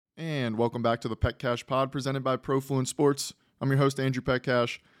and welcome back to the Pet Cash Pod presented by ProFluent Sports. I'm your host, Andrew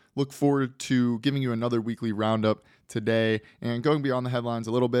Petcash. Look forward to giving you another weekly roundup today and going beyond the headlines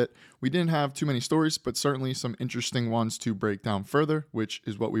a little bit. We didn't have too many stories, but certainly some interesting ones to break down further, which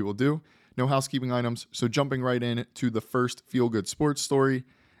is what we will do. No housekeeping items, so jumping right in to the first feel-good sports story.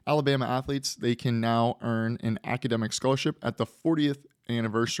 Alabama athletes, they can now earn an academic scholarship at the 40th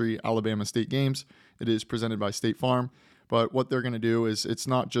anniversary Alabama State Games. It is presented by State Farm. But what they're going to do is it's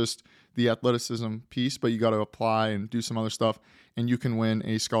not just the athleticism piece, but you got to apply and do some other stuff. And you can win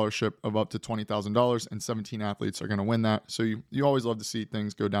a scholarship of up to $20,000, and 17 athletes are going to win that. So you always love to see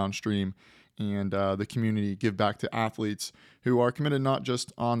things go downstream and the community give back to athletes who are committed not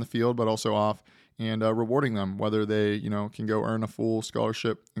just on the field, but also off, and rewarding them, whether they can go earn a full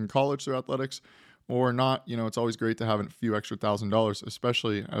scholarship in college through athletics or not. It's always great to have a few extra $1,000,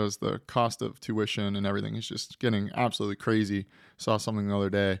 especially as the cost of tuition and everything is just getting absolutely crazy. Saw something the other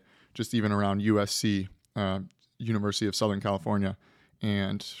day, just even around USC, University of Southern California,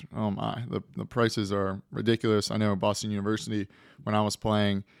 and oh my, the prices are ridiculous. I know Boston University, when I was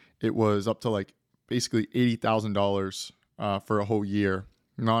playing, it was up to like basically $80,000 for a whole year,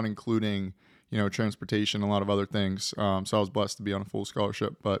 not including transportation, a lot of other things. So I was blessed to be on a full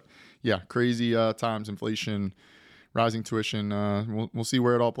scholarship. But yeah, crazy times, inflation, rising tuition. We'll see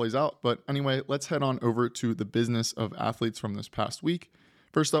where it all plays out. But anyway, let's head on over to the business of athletes from this past week.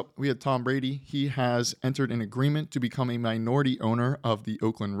 First up, we had Tom Brady. He has entered an agreement to become a minority owner of the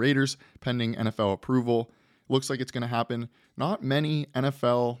Oakland Raiders, pending NFL approval. Looks like it's going to happen. Not many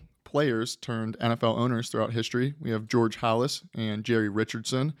NFL players turned NFL owners throughout history. We have George Halas and Jerry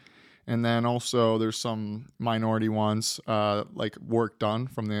Richardson. And then also there's some minority ones like Warrick Dunn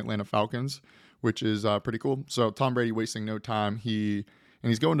from the Atlanta Falcons, which is pretty cool. So Tom Brady wasting no time. He's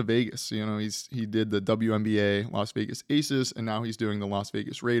going to Vegas. He did the WNBA Las Vegas Aces, and now he's doing the Las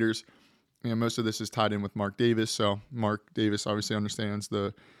Vegas Raiders. Most of this is tied in with Mark Davis. So Mark Davis obviously understands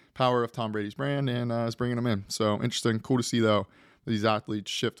the power of Tom Brady's brand and is bringing him in. So interesting, cool to see though these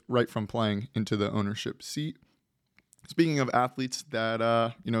athletes shift right from playing into the ownership seat. Speaking of athletes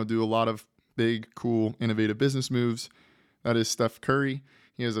that do a lot of big, cool, innovative business moves, that is Steph Curry.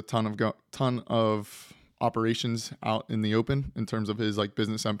 He has a ton of operations out in the open in terms of his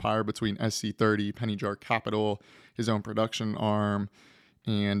business empire between SC30, Penny Jar Capital, his own production arm,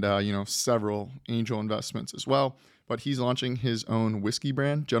 and several angel investments as well. But he's launching his own whiskey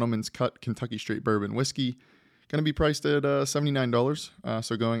brand, Gentleman's Cut Kentucky Straight Bourbon Whiskey, going to be priced at $79.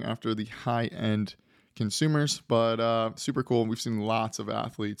 So going after the high-end consumers, but super cool. We've seen lots of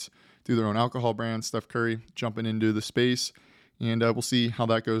athletes do their own alcohol brands. Steph Curry jumping into the space, and we'll see how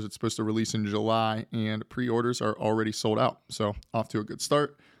that goes. It's supposed to release in July, and pre-orders are already sold out, so off to a good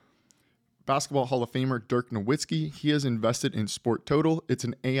start. Basketball Hall of Famer Dirk Nowitzki, he has invested in Sport Total. It's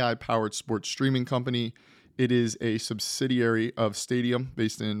an AI-powered sports streaming company. It is a subsidiary of Stadium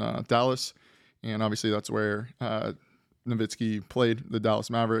based in Dallas, and obviously that's where Nowitzki played the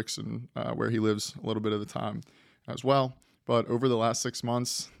Dallas Mavericks and where he lives a little bit of the time as well. But over the last 6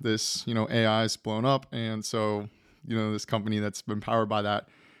 months, this, AI has blown up. And so, this company that's been powered by that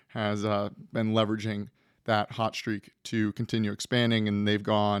has been leveraging that hot streak to continue expanding. And they've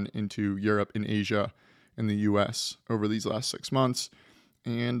gone into Europe and Asia and the US over these last 6 months.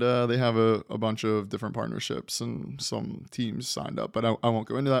 And they have a bunch of different partnerships and some teams signed up, but I won't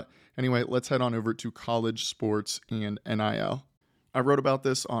go into that. Anyway, let's head on over to college sports and NIL. I wrote about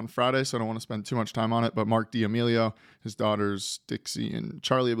this on Friday, so I don't want to spend too much time on it, but Mark D'Amelio, his daughters Dixie and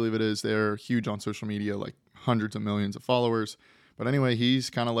Charlie, I believe it is, they're huge on social media, like hundreds of millions of followers. But anyway, he's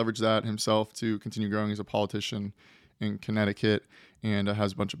kind of leveraged that himself to continue growing as a politician in Connecticut and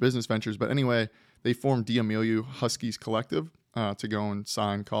has a bunch of business ventures. But anyway, they formed D'Amelio Huskies Collective to go and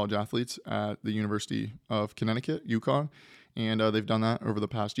sign college athletes at the University of Connecticut, UConn. And they've done that over the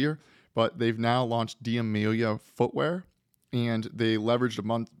past year. But they've now launched D'Amelio Footwear, and they leveraged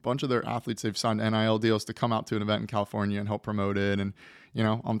a bunch of their athletes. They've signed NIL deals to come out to an event in California and help promote it. And,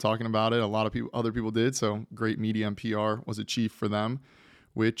 I'm talking about it. A lot of other people did. So great media and PR was achieved for them,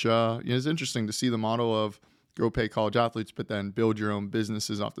 which is interesting to see the model of go pay college athletes, but then build your own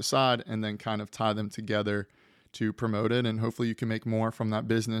businesses off the side and then kind of tie them together to promote it. And hopefully you can make more from that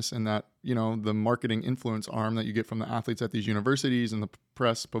business and that, the marketing influence arm that you get from the athletes at these universities and the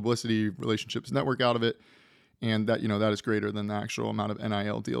press, publicity, relationships network out of it. And that, that is greater than the actual amount of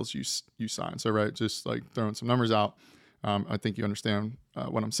NIL deals you sign. So, right, just throwing some numbers out. I think you understand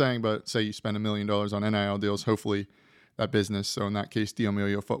what I'm saying, but say you spend $1 million on NIL deals, hopefully that business. So in that case,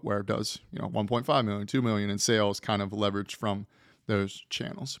 D'Amelio Footwear does, 1.5 million, 2 million in sales kind of leveraged from those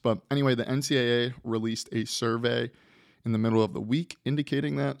channels. But anyway, the NCAA released a survey in the middle of the week,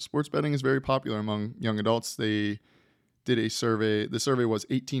 indicating that sports betting is very popular among young adults. They did a survey. The survey was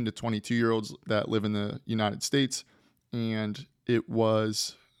 18 to 22-year-olds that live in the United States, and it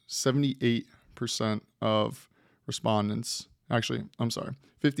was 78% of respondents. Actually, I'm sorry,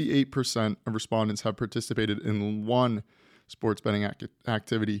 58% of respondents have participated in one sports betting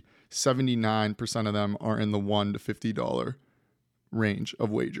activity. 79% of them are in the $1 to $50 range of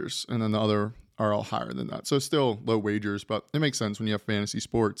wagers, and then the other are all higher than that. So still low wagers, but it makes sense when you have fantasy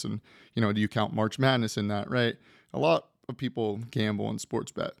sports. And, do you count March Madness in that, right? A lot of people gamble and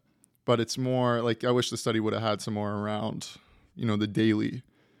sports bet, but it's more like, I wish the study would have had some more around, the daily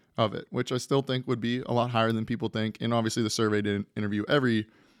of it, which I still think would be a lot higher than people think. And obviously the survey didn't interview every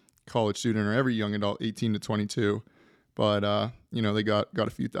college student or every young adult 18 to 22, but they got a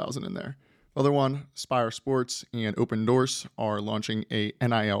few thousand in there. Other one, Spire Sports and Opendorse are launching a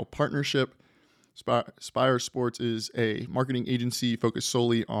NIL partnership. Spire Sports is a marketing agency focused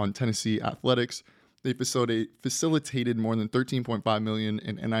solely on Tennessee athletics. They facilitated more than $13.5 million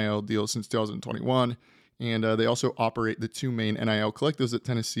in NIL deals since 2021, and they also operate the two main NIL collectives at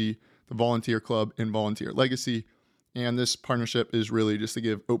Tennessee, the Volunteer Club and Volunteer Legacy. And this partnership is really just to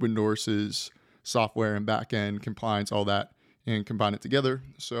give Opendorse's software and back-end compliance, all that, and combine it together.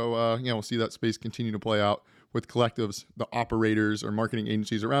 So, we'll see that space continue to play out with collectives, the operators or marketing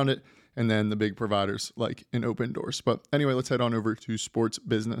agencies around it, and then the big providers like in Opendorse. But anyway, let's head on over to sports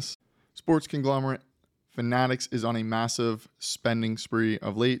business. Sports conglomerate Fanatics is on a massive spending spree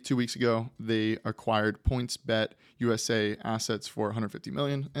of late. 2 weeks ago, they acquired PointsBet USA assets for $150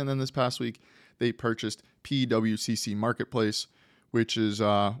 million. And then this past week, they purchased PWCC Marketplace, which is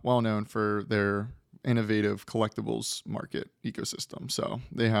well known for their innovative collectibles market ecosystem. So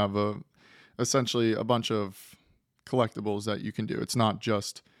they have essentially a bunch of collectibles that you can do. It's not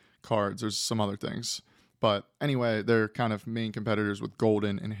just cards. There's some other things. But anyway, they're kind of main competitors with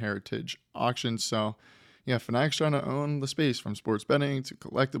Golden and Heritage auctions. So yeah, Fanatics trying to own the space from sports betting to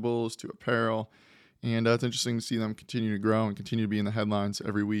collectibles to apparel. And it's interesting to see them continue to grow and continue to be in the headlines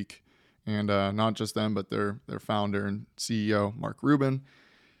every week. And not just them, but their founder and CEO, Mark Rubin.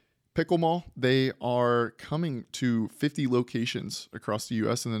 Pickleball, they are coming to 50 locations across the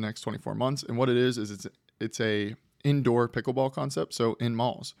U.S. in the next 24 months. And what it is it's a indoor pickleball concept, so in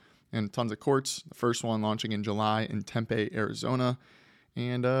malls. And tons of courts. The first one launching in July in Tempe, Arizona.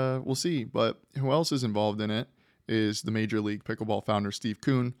 And we'll see. But who else is involved in it is the Major League Pickleball founder, Steve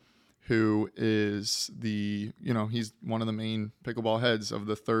Kuhn, who is he's one of the main pickleball heads of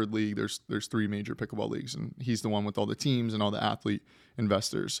the third league. There's three major pickleball leagues, and he's the one with all the teams and all the athlete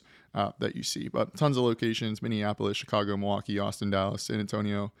investors that you see. But tons of locations: Minneapolis, Chicago, Milwaukee, Austin, Dallas, San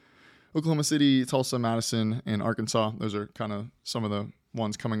Antonio, Oklahoma City, Tulsa, Madison, and Arkansas. Those are kind of some of the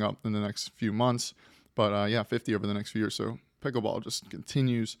ones coming up in the next few months. But 50 over the next few years. So pickleball just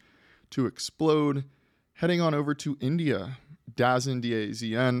continues to explode. Heading on over to India, DAZN,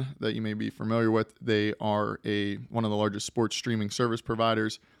 DAZN, that you may be familiar with. They are one of the largest sports streaming service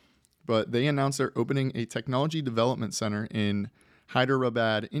providers, but they announced they're opening a technology development center in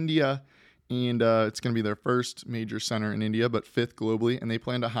Hyderabad, India, and it's going to be their first major center in India, but fifth globally, and they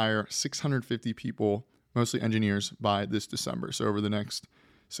plan to hire 650 people, mostly engineers, by this December, so over the next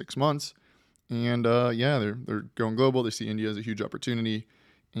 6 months. And they're going global. They see India as a huge opportunity.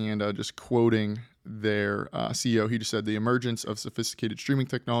 And just quoting their CEO, he just said, the emergence of sophisticated streaming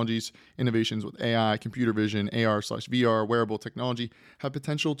technologies, innovations with AI, computer vision, AR/VR, wearable technology have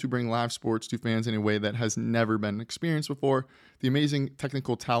potential to bring live sports to fans in a way that has never been experienced before. The amazing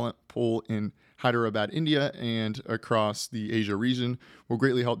technical talent pool in Hyderabad, India, and across the Asia region will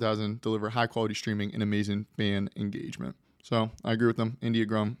greatly help DAZN deliver high-quality streaming and amazing fan engagement. So I agree with them. India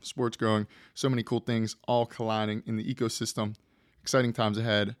growing, sports growing, so many cool things all colliding in the ecosystem. Exciting times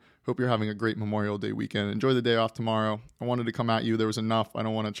ahead. Hope you're having a great Memorial Day weekend. Enjoy the day off tomorrow. I wanted to come at you. There was enough. I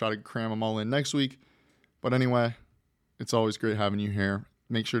don't want to try to cram them all in next week. But anyway, it's always great having you here.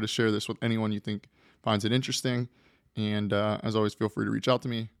 Make sure to share this with anyone you think finds it interesting. And as always, feel free to reach out to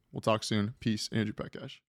me. We'll talk soon. Peace. Andrew Petcash.